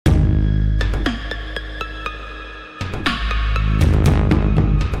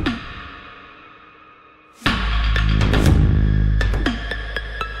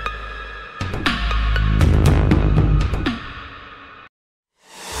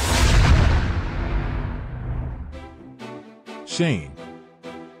Shane.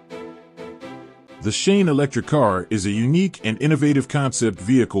 The Shane electric car is a unique and innovative concept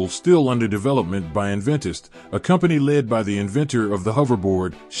vehicle still under development by Inventist, a company led by the inventor of the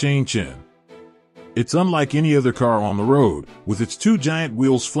hoverboard, Shane Chen. It's unlike any other car on the road, with its two giant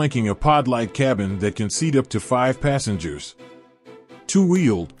wheels flanking a pod-like cabin that can seat up to 5 passengers.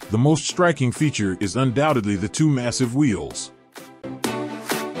 Two-wheeled, the most striking feature is undoubtedly the two massive wheels.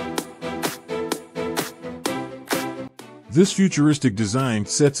 This futuristic design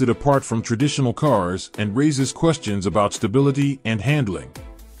sets it apart from traditional cars and raises questions about stability and handling.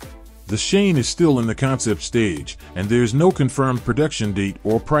 The Shane is still in the concept stage, and there's no confirmed production date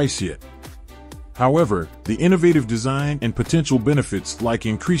or price yet. However, the innovative design and potential benefits like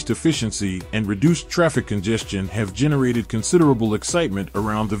increased efficiency and reduced traffic congestion have generated considerable excitement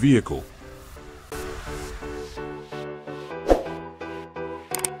around the vehicle.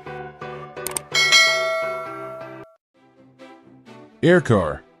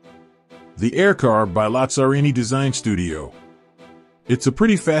 Aircar. The Aircar by Lazzarini Design Studio. It's a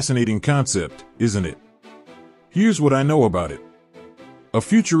pretty fascinating concept, isn't it? Here's what I know about it. A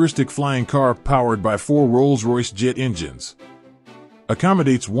futuristic flying car powered by 4 Rolls-Royce jet engines.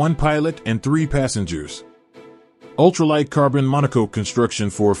 Accommodates 1 pilot and 3 passengers. Ultralight carbon monocoque construction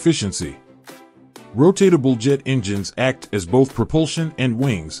for efficiency. Rotatable jet engines act as both propulsion and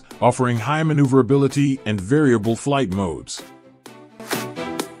wings, offering high maneuverability and variable flight modes.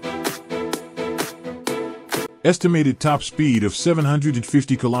 Estimated top speed of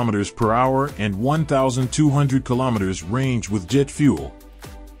 750 km per hour and 1,200 km range with jet fuel.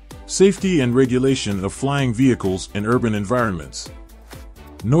 Safety and regulation of flying vehicles in urban environments.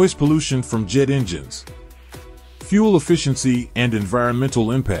 Noise pollution from jet engines. Fuel efficiency and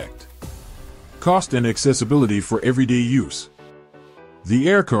environmental impact. Cost and accessibility for everyday use. The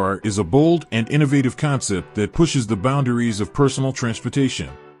Aircar is a bold and innovative concept that pushes the boundaries of personal transportation.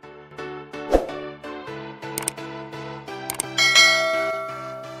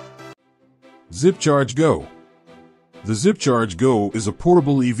 ZipCharge Go. The ZipCharge Go is a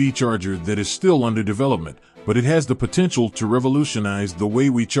portable EV charger that is still under development, but it has the potential to revolutionize the way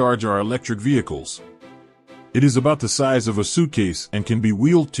we charge our electric vehicles. It is about the size of a suitcase and can be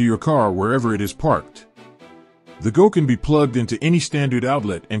wheeled to your car wherever it is parked. The Go can be plugged into any standard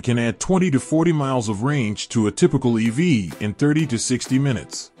outlet and can add 20 to 40 miles of range to a typical EV in 30 to 60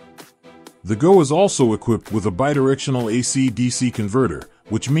 minutes. The Go is also equipped with a bidirectional AC-DC converter,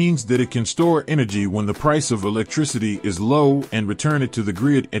 which means that it can store energy when the price of electricity is low and return it to the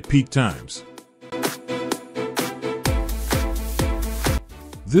grid at peak times.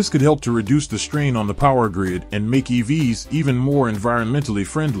 This could help to reduce the strain on the power grid and make EVs even more environmentally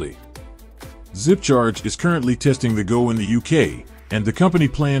friendly. ZipCharge is currently testing the Go in the UK, and the company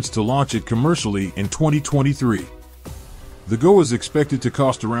plans to launch it commercially in 2023. The Go is expected to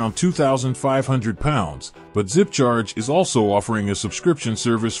cost around £2,500, but ZipCharge is also offering a subscription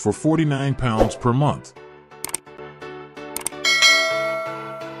service for £49 per month.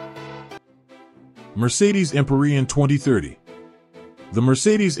 Mercedes Empyrean 2030. The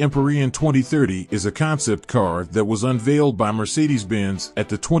Mercedes Empyrean 2030 is a concept car that was unveiled by Mercedes-Benz at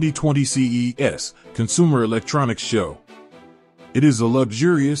the 2020 CES Consumer Electronics Show. It is a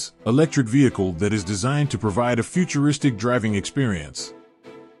luxurious, electric vehicle that is designed to provide a futuristic driving experience.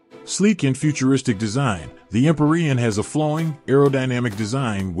 Sleek and futuristic design, the Empyrean has a flowing, aerodynamic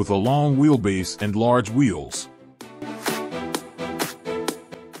design with a long wheelbase and large wheels.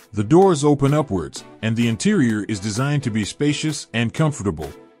 The doors open upwards, and the interior is designed to be spacious and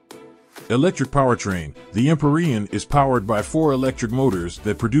comfortable. Electric powertrain, the Empyrean is powered by 4 electric motors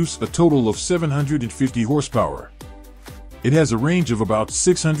that produce a total of 750 horsepower. It has a range of about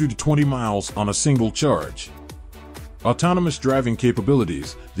 620 miles on a single charge. Autonomous driving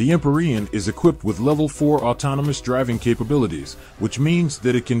capabilities, the Empyrean is equipped with Level 4 autonomous driving capabilities, which means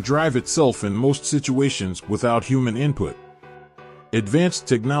that it can drive itself in most situations without human input. Advanced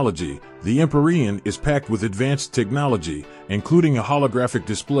technology, the Empyrean is packed with advanced technology, including a holographic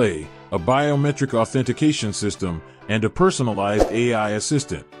display, a biometric authentication system, and a personalized AI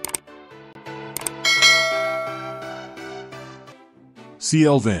assistant.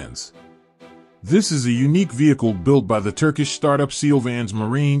 SeaLVans. This is a unique vehicle built by the Turkish startup SeaLVans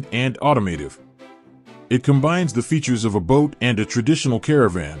Marine and Automotive. It combines the features of a boat and a traditional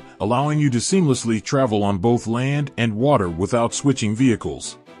caravan, allowing you to seamlessly travel on both land and water without switching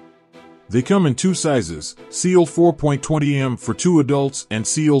vehicles. They come in 2 sizes, Seal 4.20m for 2 adults and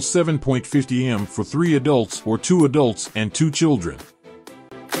Seal 7.50m for 3 adults or 2 adults and 2 children.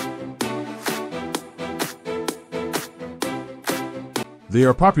 They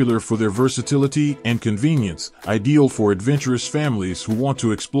are popular for their versatility and convenience, ideal for adventurous families who want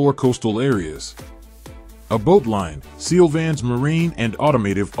to explore coastal areas. A boat line, SeaLVans Marine and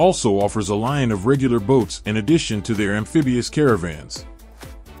Automotive also offers a line of regular boats in addition to their amphibious caravans.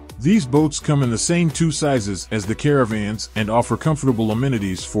 These boats come in the same two sizes as the caravans and offer comfortable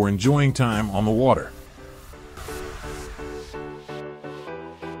amenities for enjoying time on the water.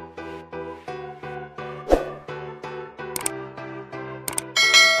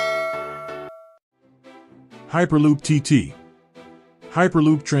 HyperloopTT.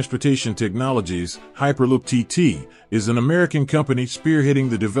 Hyperloop Transportation Technologies, HyperloopTT, is an American company spearheading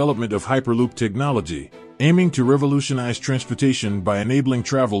the development of Hyperloop technology, aiming to revolutionize transportation by enabling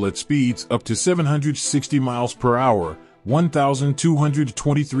travel at speeds up to 760 miles per hour,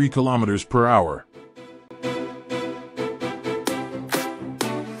 1,223 kilometers per hour.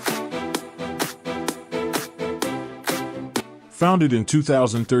 Founded in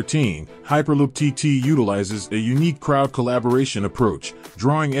 2013, HyperloopTT utilizes a unique crowd collaboration approach,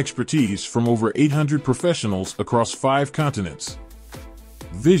 drawing expertise from over 800 professionals across 5 continents.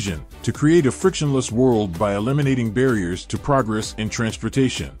 Vision: to create a frictionless world by eliminating barriers to progress in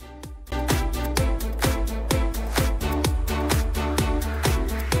transportation.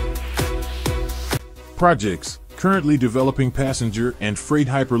 Projects: currently developing passenger and freight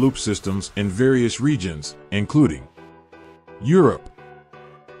Hyperloop systems in various regions, including Europe,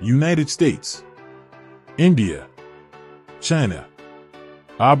 United States, India, China,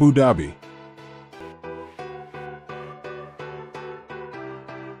 Abu Dhabi.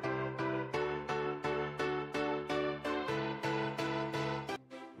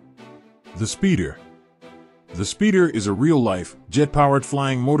 The Speeder. The Speeder is a real-life, jet-powered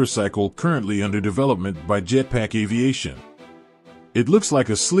flying motorcycle currently under development by Jetpack Aviation. It looks like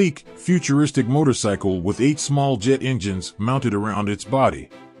a sleek, futuristic motorcycle with 8 small jet engines mounted around its body.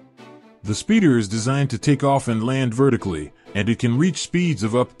 The Speeder is designed to take off and land vertically, and it can reach speeds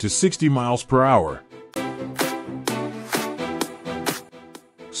of up to 60 miles per hour.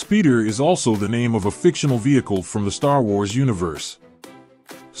 Speeder is also the name of a fictional vehicle from the Star Wars universe.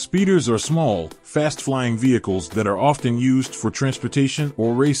 Speeders are small, fast-flying vehicles that are often used for transportation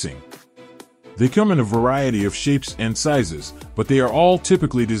or racing. They come in a variety of shapes and sizes, but they are all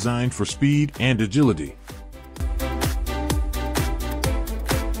typically designed for speed and agility.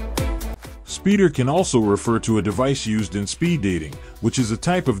 Speeder can also refer to a device used in speed dating, which is a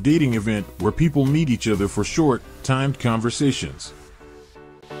type of dating event where people meet each other for short, timed conversations.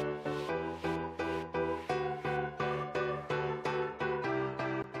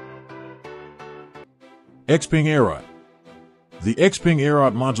 Xpeng Aeroht. The Xpeng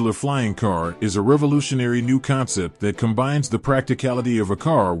Aeroht modular flying car is a revolutionary new concept that combines the practicality of a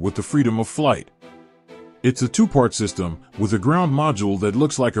car with the freedom of flight. It's a 2-part system, with a ground module that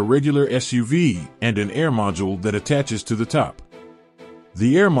looks like a regular SUV and an air module that attaches to the top.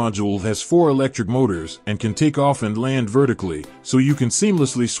 The air module has 4 electric motors and can take off and land vertically, so you can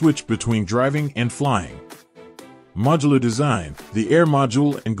seamlessly switch between driving and flying. Modular design: the air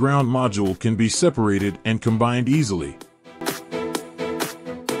module and ground module can be separated and combined easily.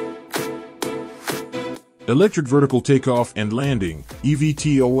 Electric vertical takeoff and landing,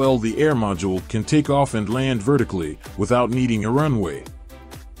 EVTOL. The air module can take off and land vertically without needing a runway.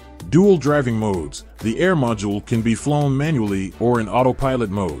 Dual driving modes: the air module can be flown manually or in autopilot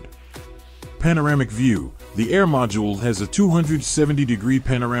mode. Panoramic view: the air module has a 270-degree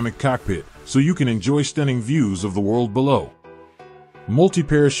panoramic cockpit, so you can enjoy stunning views of the world below.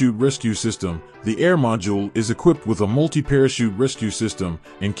 Multi-parachute rescue system: the air module is equipped with a multi-parachute rescue system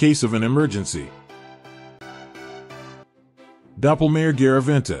in case of an emergency. Doppelmayr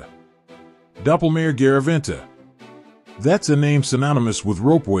Garaventa. Doppelmayr Garaventa. That's a name synonymous with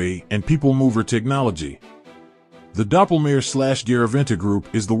ropeway and people mover technology. The Doppelmayr/Garaventa Group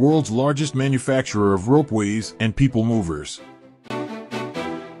is the world's largest manufacturer of ropeways and people movers.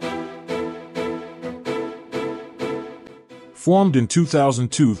 Formed in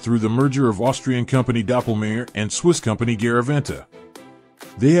 2002 through the merger of Austrian company Doppelmayr and Swiss company Garaventa.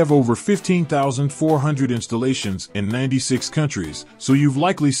 They have over 15,400 installations in 96 countries, so you've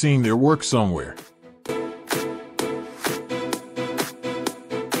likely seen their work somewhere.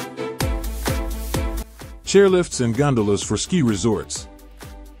 Chairlifts and gondolas for ski resorts.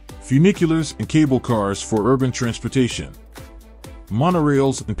 Funiculars and cable cars for urban transportation.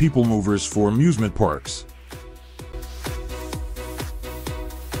 Monorails and people movers for amusement parks.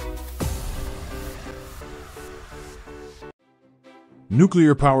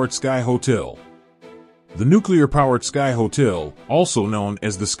 Nuclear-powered Sky Hotel. The nuclear-powered Sky Hotel, also known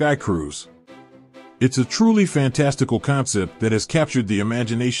as the Sky Cruise. It's a truly fantastical concept that has captured the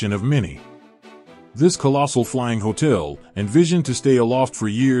imagination of many. This colossal flying hotel, envisioned to stay aloft for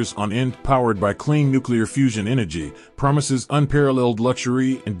years on end, powered by clean nuclear fusion energy, promises unparalleled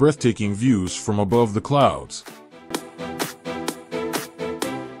luxury and breathtaking views from above the clouds.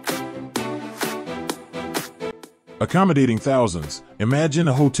 Accommodating thousands, imagine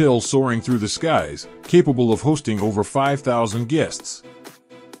a hotel soaring through the skies, capable of hosting over 5,000 guests.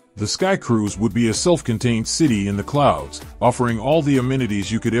 The Sky Cruise would be a self-contained city in the clouds, offering all the amenities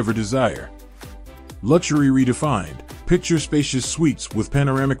you could ever desire. Luxury redefined, picture spacious suites with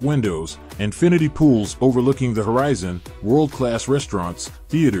panoramic windows, infinity pools overlooking the horizon, world-class restaurants,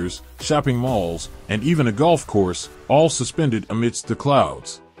 theaters, shopping malls, and even a golf course, all suspended amidst the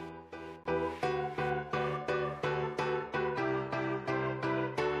clouds.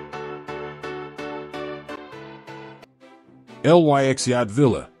 Lyx Yacht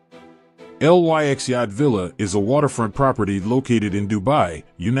Villa. Lyx Yacht Villa is a waterfront property located in Dubai,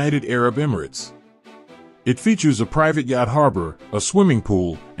 United Arab Emirates. It features a private yacht harbor, a swimming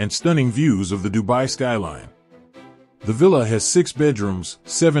pool, and stunning views of the Dubai skyline. The villa has 6 bedrooms,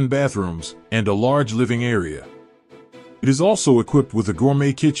 7 bathrooms, and a large living area. It is also equipped with a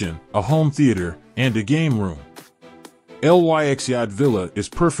gourmet kitchen, a home theater, and a game room. Lyx Yacht Villa is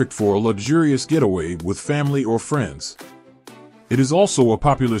perfect for a luxurious getaway with family or friends. It is also a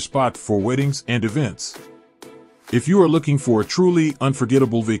popular spot for weddings and events. If you are looking for a truly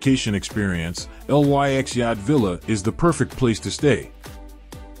unforgettable vacation experience, Lyx Yacht Villa is the perfect place to stay.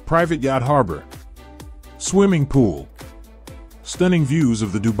 Private yacht harbor, swimming pool, stunning views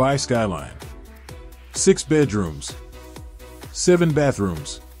of the Dubai skyline, 6 bedrooms, 7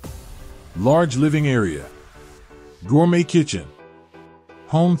 bathrooms, large living area, gourmet kitchen,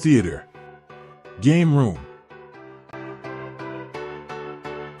 home theater, game room.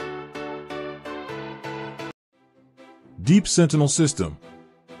 Deep Sentinel System.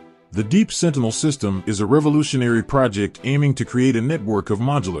 The Deep Sentinel System is a revolutionary project aiming to create a network of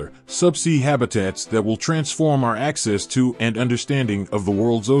modular, subsea habitats that will transform our access to and understanding of the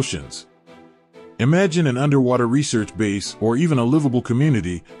world's oceans. Imagine an underwater research base or even a livable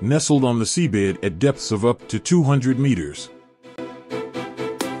community nestled on the seabed at depths of up to 200 meters.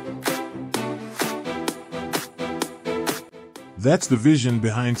 That's the vision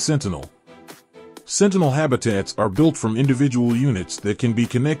behind Sentinel. Sentinel habitats are built from individual units that can be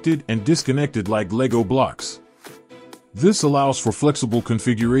connected and disconnected like Lego blocks. This allows for flexible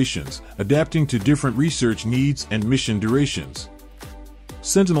configurations, adapting to different research needs and mission durations.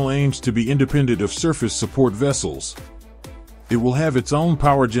 Sentinel aims to be independent of surface support vessels. It will have its own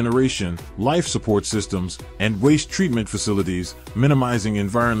power generation, life support systems, and waste treatment facilities, minimizing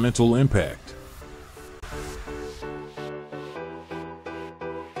environmental impact.